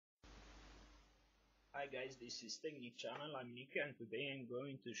Hi guys, this is Technic channel. I'm Nick and today I'm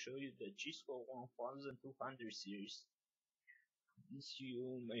going to show you the Cisco 1200 series. This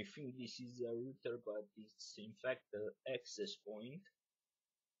you may think this is a router, but it's in fact the access point.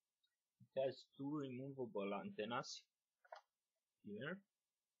 It has two removable antennas here.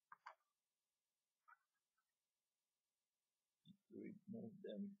 Remove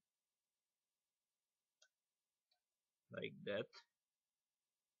them like that.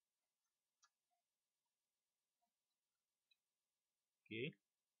 Okay.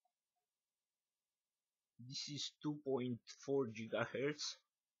 This is 2.4 gigahertz,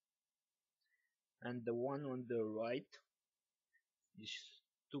 and the one on the right is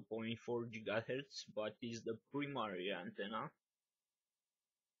 2.4 gigahertz, but is the primary antenna.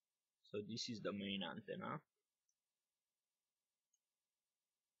 So this is the main antenna.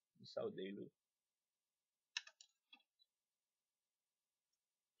 This is how they look.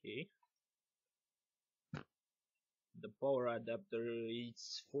 Okay. The power adapter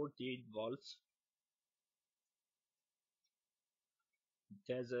is 48 volts.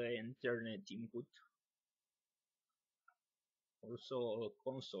 It has an Ethernet input, also a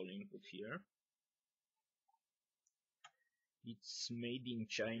console input here. It's made in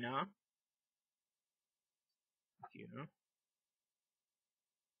China. Here.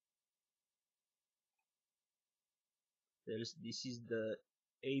 This is the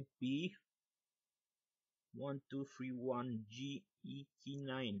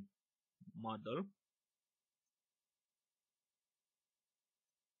AP1231G-E-K9 model.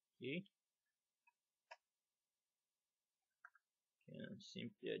 Okay. Can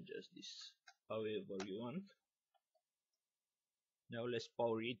simply adjust this however you want. Now let's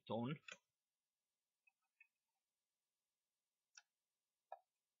power it on.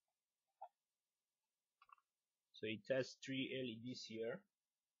 So it has 3 LEDs here.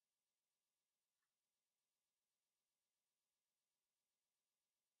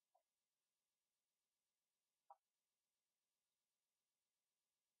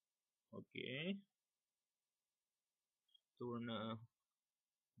 Okay. Turn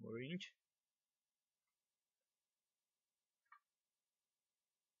orange.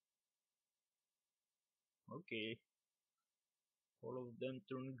 Okay. All of them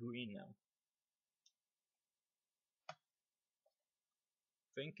turn green now.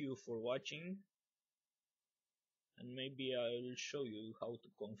 Thank you for watching, and maybe I'll show you how to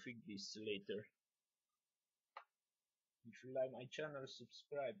configure this later. If you like my channel,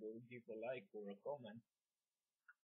 subscribe or give a like or a comment.